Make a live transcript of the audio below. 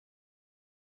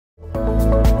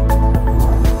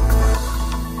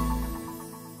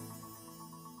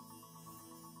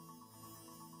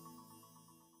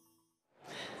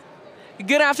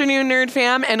Good afternoon, Nerd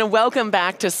Fam, and welcome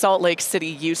back to Salt Lake City,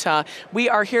 Utah. We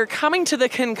are here coming to the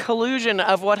conclusion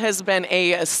of what has been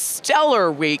a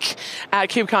stellar week at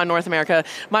KubeCon North America.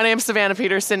 My name is Savannah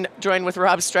Peterson, joined with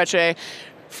Rob Strechay,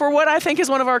 for what I think is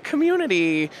one of our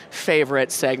community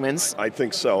favorite segments. I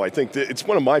think so. I think it's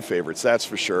one of my favorites, that's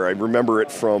for sure. I remember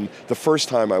it from the first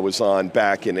time I was on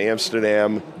back in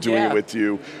Amsterdam, doing it with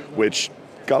you, which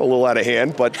got a little out of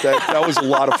hand, but that was a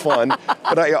lot of fun.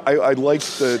 But I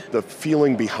liked the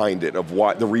feeling behind it, of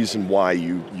the reason why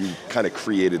you kind of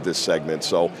created this segment.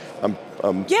 So I'm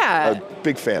a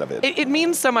big fan of it. It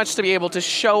means so much to be able to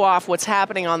show off what's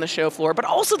happening on the show floor, but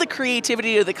also the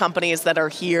creativity of the companies that are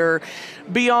here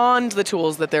beyond the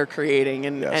tools that they're creating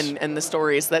and the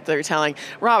stories that they're telling.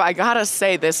 Rob, I gotta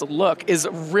say, this look is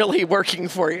really working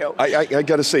for you. I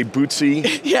gotta say, Bootsy,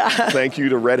 thank you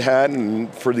to Red Hat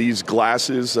and for these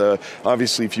glasses.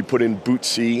 Obviously, if you put in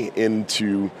Bootsy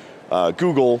into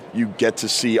Google, you get to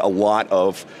see a lot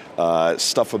of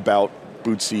stuff about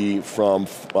Bootsy from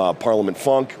Parliament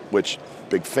Funk, which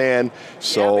big fan.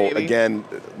 So again,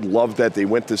 love that they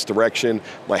went this direction.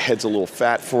 My head's a little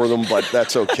fat for them, but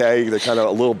that's okay. They're kind of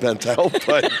a little bent out,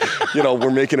 but you know, we're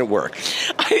making it work.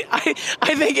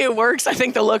 I think it works. I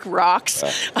think the look rocks.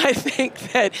 I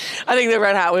think that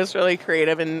Red Hat was really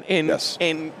creative in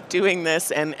doing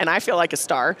this, and I feel like a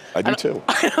star. I do too.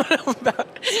 I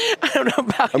don't know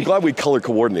about. I'm glad we color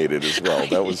coordinated as well.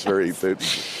 That was very.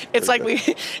 It's like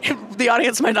the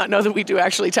audience might not know that we do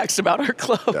actually text about our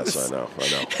clothes. Yes, I know.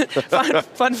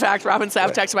 Fun fact, Rob and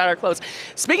Sav text about our clothes.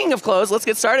 Speaking of clothes, let's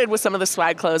get started with some of the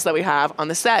swag clothes that we have on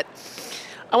the set.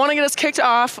 I want to get us kicked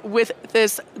off with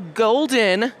this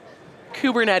golden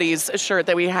Kubernetes shirt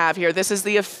that we have here. This is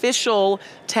the official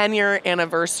 10-year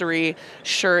anniversary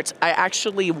shirt. I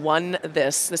actually won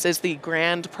this. This is the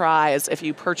grand prize if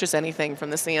you purchase anything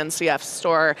from the CNCF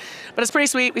store. But it's pretty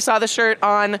sweet. We saw the shirt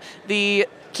on the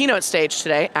keynote stage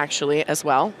today, actually, as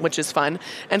well, which is fun.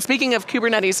 And speaking of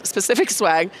Kubernetes specific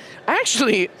swag, I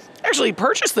actually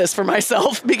purchased this for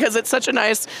myself because it's such a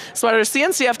nice sweater.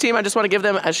 CNCF team, I just want to give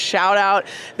them a shout out.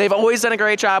 They've always done a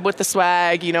great job with the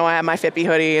swag. You know, I have my Fitbit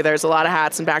hoodie. There's a lot of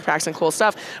hats and backpacks and cool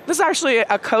stuff. This is actually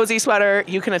a cozy sweater.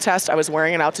 You can attest, I was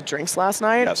wearing it out to drinks last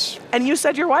night. Yes. And you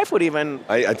said your wife would even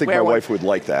I think my wife would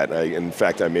like that. In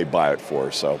fact, I may buy it for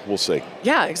her, so we'll see.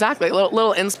 Yeah, exactly. A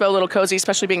little inspo, a little cozy,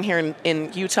 especially being here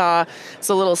in Utah. It's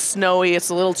a little snowy. It's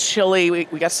a little chilly. We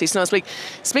got to see snow this week.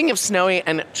 Speaking of snowy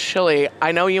and chilly,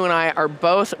 I know you and I are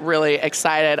both really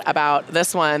excited about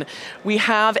this one. We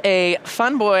have a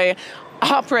Funboy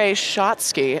Opry shot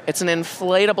ski. It's an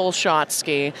inflatable shot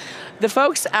ski. The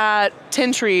folks at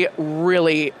Tintry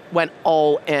really went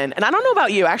all in. And I don't know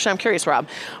about you, actually I'm curious, Rob.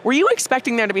 Were you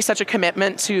expecting there to be such a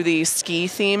commitment to the ski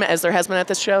theme as there has been at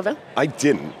this show, Vin? I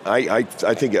didn't. I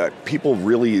think people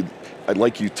really, I'd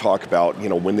like you to talk about, you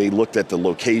know, when they looked at the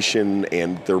location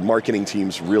and their marketing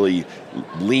teams really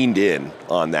leaned in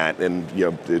on that, and you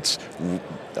know, it's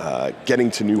getting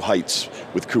to new heights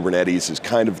with Kubernetes is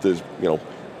kind of the, you know,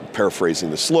 paraphrasing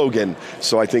the slogan.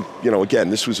 So I think, you know, again,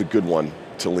 this was a good one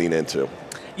to lean into.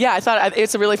 Yeah, I thought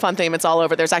it's a really fun theme. It's all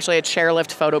over. There's actually a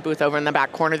chairlift photo booth over in the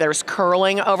back corner. There's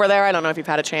curling over there. I don't know if you've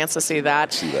had a chance to see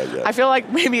that. See that yet. I feel like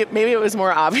maybe it was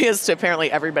more obvious to apparently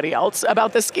everybody else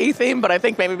about the ski theme, but I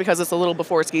think maybe because it's a little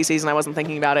before ski season, I wasn't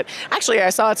thinking about it. Actually, I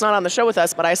saw it's not on the show with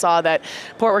us, but I saw that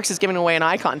Portworx is giving away an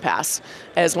Icon Pass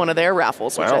as one of their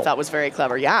raffles, which I thought was very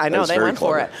clever. Yeah, I know, they went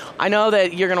for it. I know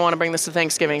that you're going to want to bring this to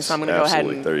Thanksgiving, so I'm going to go ahead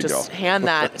and just hand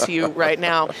that to you right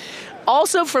now.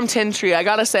 Also from Tintry, I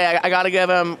got to say, I got to give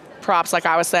them props, like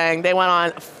I was saying. They went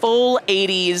on full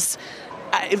 80s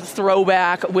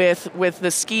throwback with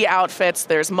the ski outfits.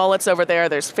 There's mullets over there.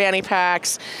 There's fanny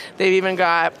packs. They've even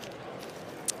got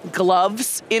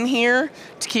gloves in here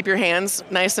to keep your hands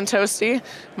nice and toasty.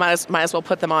 Might as well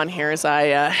put them on here as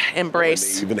I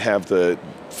embrace. They even have the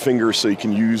fingers so you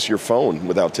can use your phone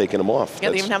without taking them off.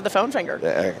 Yeah, they even have the phone finger.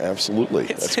 Absolutely.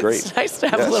 That's great. It's nice to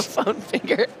have a little phone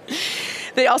finger.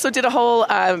 They also did a whole,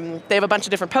 they have a bunch of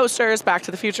different posters, Back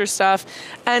to the Future stuff,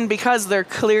 and because they're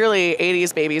clearly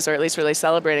 80s babies, or at least really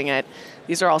celebrating it,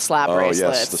 these are all slap bracelets. Oh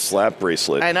yes, the slap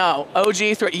bracelet. I know,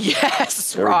 OG3,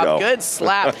 yes, Rob, good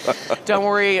slap. Don't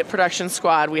worry, production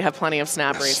squad, we have plenty of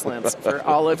snap bracelets for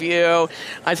all of you.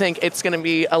 I think it's gonna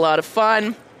be a lot of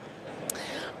fun.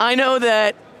 I know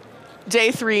that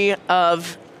day 3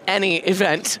 of any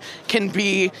event can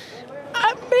be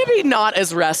maybe not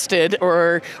as rested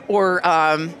or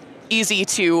easy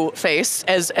to face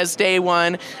as day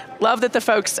 1. Love that the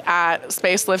folks at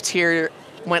Spacelift here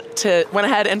went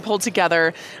ahead and pulled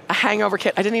together a hangover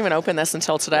kit. I didn't even open this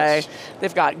until today. Yes.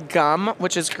 They've got gum,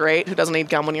 which is great. Who doesn't need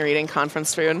gum when you're eating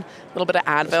conference food? A little bit of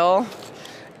Advil.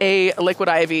 a liquid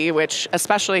IV, which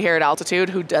especially here at altitude,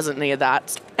 who doesn't need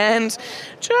that? And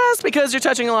just because you're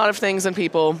touching a lot of things and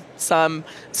people, some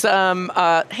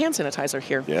hand sanitizer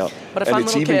here. Yeah, but a fun and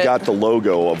it's little even kit. got the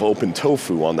logo of Open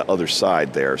Tofu on the other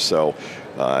side there. So,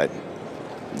 and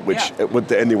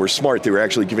they were smart. They were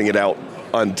actually giving it out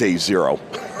on day 0.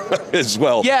 As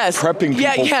well, yes. prepping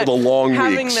people for the long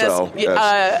Having week.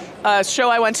 This show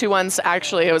I went to once,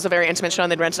 actually, it was a very intimate show, and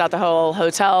they'd rented out the whole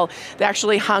hotel. They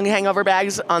actually hung hangover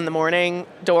bags on the morning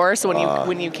door, so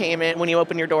when you came in, when you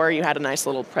opened your door, you had a nice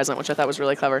little present, which I thought was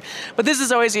really clever. But this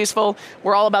is always useful.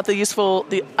 We're all about the useful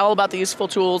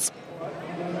tools.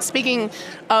 Speaking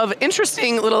of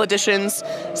interesting little additions,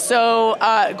 so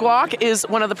Guac is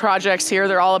one of the projects here.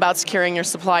 They're all about securing your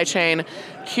supply chain.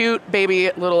 Cute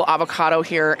baby little avocado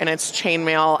here, and it's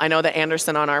chainmail. I know that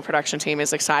Anderson on our production team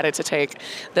is excited to take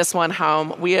this one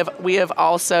home. We have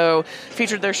also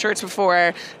featured their shirts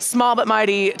before. Small but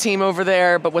mighty team over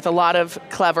there, but with a lot of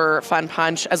clever, fun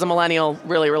punch. As a millennial,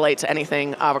 really relate to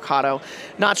anything avocado.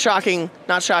 Not shocking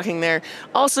there.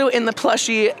 Also in the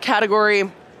plushie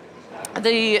category,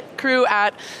 the crew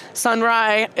at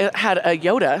Sunrise had a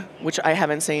Yoda, which I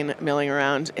haven't seen milling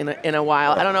around in a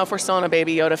while. I don't know if we're still in a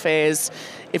baby Yoda phase,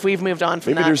 if we've moved on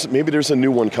from that. Maybe there's a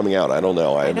new one coming out. I don't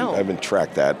know. I haven't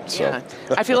tracked that. So. Yeah,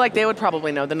 I feel like they would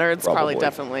probably know. The nerds probably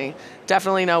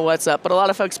definitely know what's up. But a lot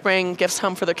of folks bring gifts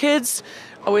home for their kids.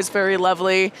 Always very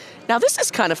lovely. Now this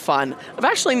is kind of fun. I've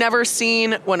actually never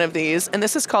seen one of these, and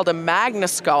this is called a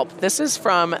Magna-Sculpt. This is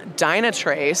from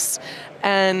Dynatrace,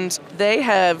 and they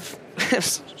have.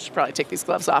 Should probably take these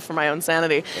gloves off for my own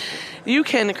sanity. You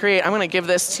can create. I'm going to give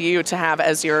this to you to have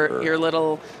as your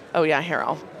little. Oh yeah, here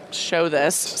I'll show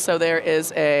this. So there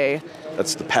is a.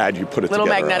 That's the pad you put it little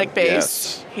together magnetic on.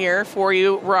 base here for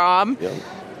you, Rob. Yep.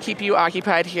 Keep you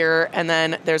occupied here, and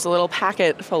then there's a little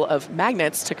packet full of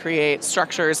magnets to create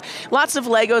structures. Lots of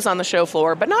Legos on the show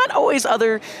floor, but not always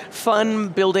other fun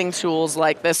building tools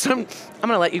like this. I'm going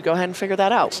to let you go ahead and figure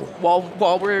that out while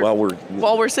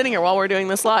we're sitting here, while we're doing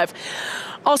this live.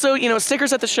 Also,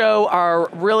 stickers at the show are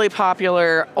really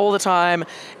popular all the time.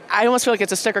 I almost feel like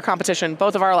it's a sticker competition.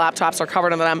 Both of our laptops are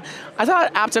covered in them. I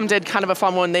thought Aptum did kind of a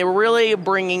fun one. They were really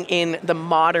bringing in the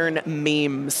modern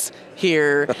memes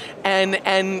here and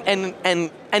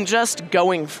just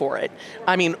going for it.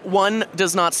 I mean, one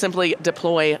does not simply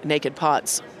deploy naked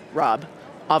pods, Rob.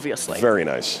 Obviously. Very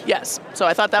nice. Yes. So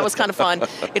I thought that was kind of fun.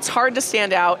 It's hard to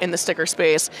stand out in the sticker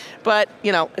space, but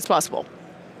it's possible.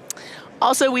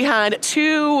 Also, we had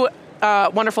two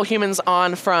wonderful humans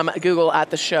on from Google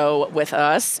at the show with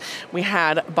us. We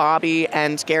had Bobby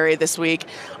and Gary this week,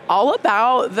 all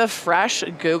about the fresh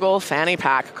Google fanny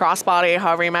pack, crossbody,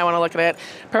 however you might want to look at it.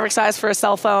 Perfect size for a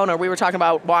cell phone, or we were talking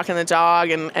about walking the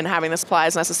dog and having the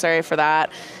supplies necessary for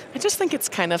that. I just think it's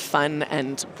kind of fun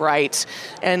and bright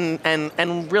and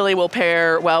really will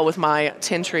pair well with my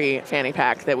Tintri fanny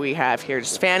pack that we have here.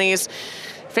 Just fanny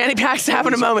packs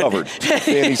having a moment. Covered.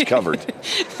 Fanny's covered.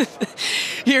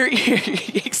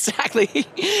 Exactly.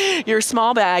 Your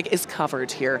small bag is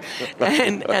covered here,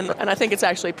 and I think it's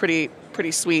actually pretty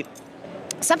sweet.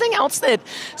 Something else that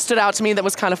stood out to me that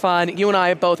was kind of fun. You and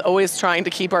I both always trying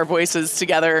to keep our voices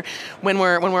together when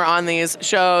we're on these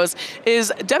shows.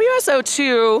 Is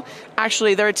WSO2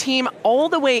 actually? They're a team all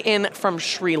the way in from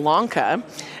Sri Lanka,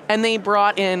 and they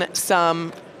brought in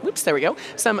some. Oops, there we go.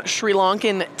 Some Sri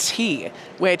Lankan tea,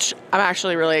 which I'm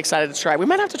actually really excited to try. We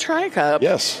might have to try a cup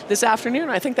this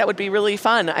afternoon. I think that would be really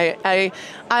fun. I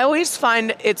always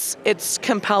find it's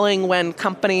compelling when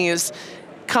companies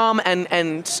come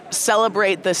and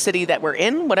celebrate the city that we're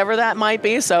in, whatever that might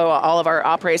be. So all of our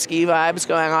après-ski vibes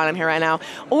going on in here right now,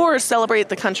 or celebrate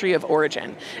the country of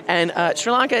origin. And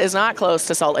Sri Lanka is not close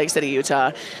to Salt Lake City,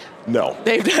 Utah. No.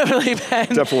 They've definitely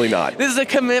been. Definitely not. This is a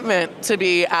commitment to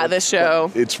be at this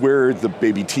show. It's where the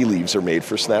baby tea leaves are made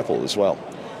for Snapple as well.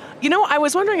 I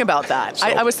was wondering about that. So.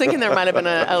 I was thinking there might have been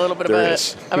a little bit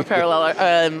of a parallel.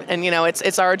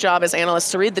 It's our job as analysts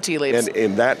to read the tea leaves. And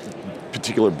in that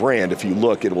particular brand, if you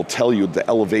look, it will tell you the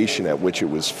elevation at which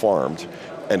it was farmed.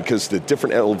 And because the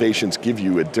different elevations give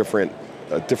you a different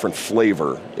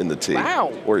flavor in the tea.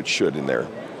 Wow. Or it should in there.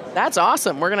 That's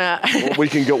awesome. We're gonna. We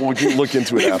can look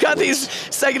into it. We've got these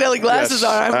psychedelic glasses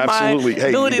on. Absolutely. Hey,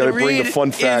 you got to bring the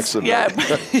fun facts in there.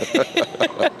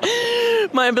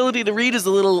 My ability to read is a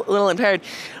little impaired.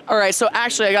 All right, so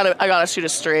actually, I gotta shoot it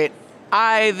straight.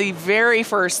 The very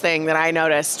first thing that I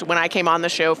noticed when I came on the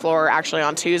show floor, actually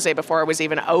on Tuesday before it was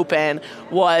even open,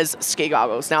 was ski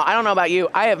goggles. Now, I don't know about you,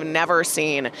 I have never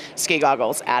seen ski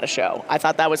goggles at a show. I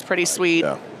thought that was pretty sweet.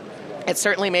 Yeah. It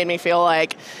certainly made me feel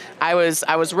like I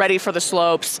was ready for the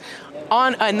slopes.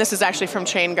 And this is actually from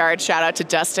Chain Guard. Shout out to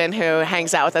Dustin, who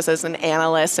hangs out with us as an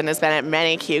analyst and has been at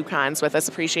many KubeCons with us.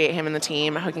 Appreciate him and the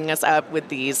team hooking us up with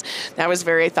these. That was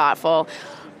very thoughtful.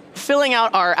 Filling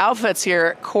out our outfits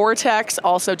here, Cortex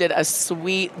also did a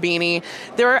sweet beanie.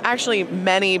 There are actually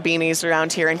many beanies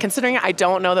around here, and considering I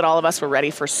don't know that all of us were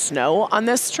ready for snow on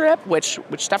this trip, which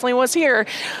definitely was here,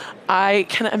 I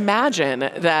can imagine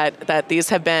that these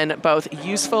have been both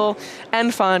useful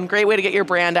and fun. Great way to get your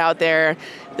brand out there.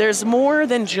 There's more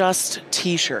than just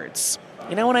t-shirts.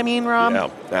 You know what I mean, Rob? Yeah,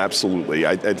 absolutely.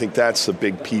 I think that's a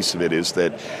big piece of it, is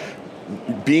that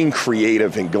being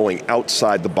creative and going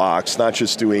outside the box, not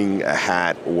just doing a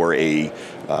hat or a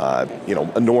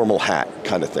normal hat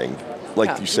kind of thing.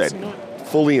 Like you said,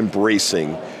 fully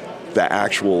embracing the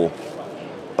actual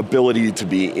ability to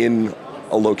be in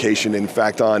a location. In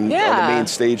fact, on the main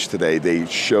stage today, they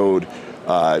showed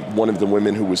one of the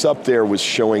women who was up there was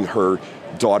showing her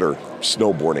daughter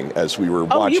snowboarding as we were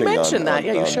watching. Oh, you mentioned that.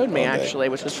 Yeah, you showed me actually,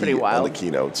 which was pretty wild. On the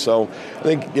keynote. So I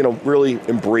think, really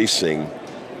embracing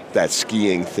that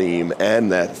skiing theme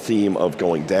and that theme of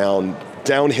going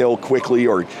downhill quickly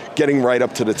or getting right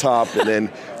up to the top, and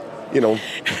then,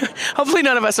 Hopefully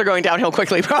none of us are going downhill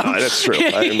quickly, Rob. That's true.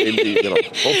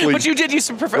 Hopefully. But you did use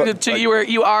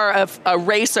you are a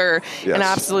racer, yes, an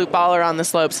absolute baller on the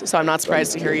slopes, so I'm not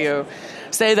surprised to hear you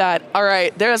say that. All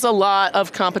right, there's a lot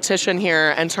of competition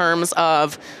here in terms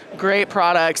of great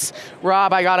products.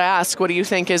 Rob, I gotta ask, what do you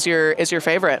think is your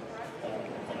favorite?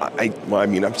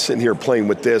 I'm sitting here playing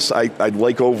with this. I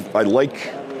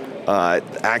like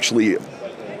actually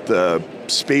the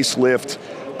Space Lift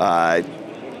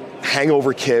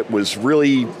hangover kit was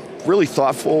really, really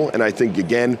thoughtful, and I think,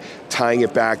 again, tying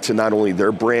it back to not only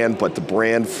their brand, but the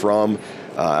brand from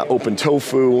Open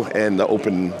Tofu and the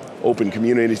open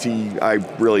community. I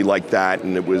really like that,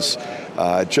 and it was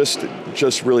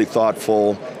just really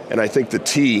thoughtful. And I think the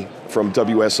tee from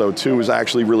WSO2 is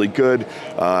actually really good.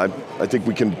 I think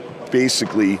we can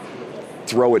basically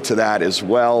throw it to that as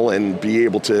well and be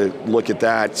able to look at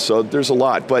that. So there's a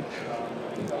lot, but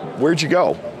where'd you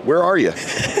go? Where are you?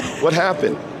 What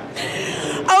happened?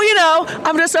 Oh,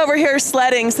 I'm just over here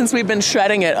sledding since we've been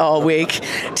shredding it all week.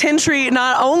 Tintree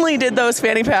not only did those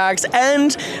fanny packs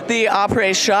and the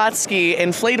Après Shot Ski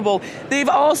inflatable, they've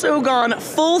also gone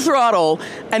full throttle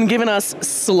and given us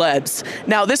sleds.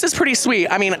 Now, this is pretty sweet.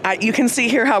 You can see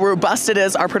here how robust it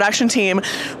is. Our production team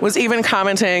was even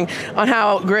commenting on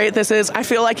how great this is. I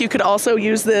feel like you could also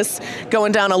use this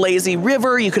going down a lazy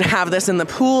river. You could have this in the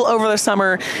pool over the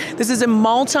summer. This is a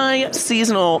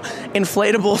multi-seasonal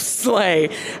inflatable sleigh.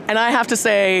 And I have to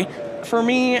say, for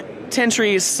me,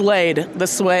 Tintree slayed the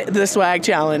swag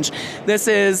challenge. This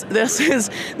is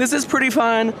pretty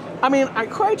fun. I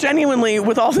quite genuinely,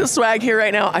 with all this swag here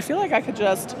right now, I feel like I could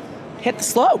just hit the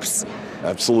slopes.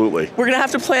 Absolutely. We're gonna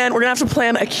have to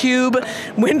plan a Cube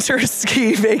winter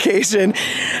ski vacation.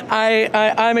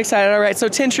 I'm excited. All right, so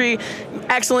Tintree,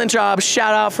 excellent job.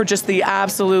 Shout out for just the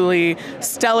absolutely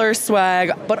stellar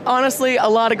swag. But honestly, a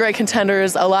lot of great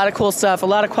contenders, a lot of cool stuff, a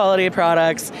lot of quality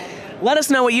products. Let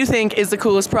us know what you think is the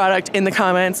coolest product in the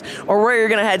comments, or where you're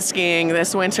gonna head skiing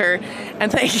this winter.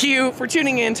 And thank you for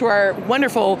tuning in to our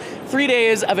wonderful 3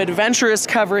 days of adventurous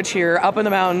coverage here up in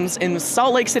the mountains in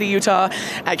Salt Lake City, Utah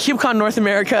at KubeCon North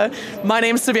America. My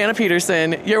name's Savannah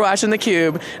Peterson. You're watching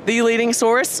theCUBE, the leading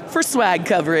source for swag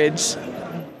coverage.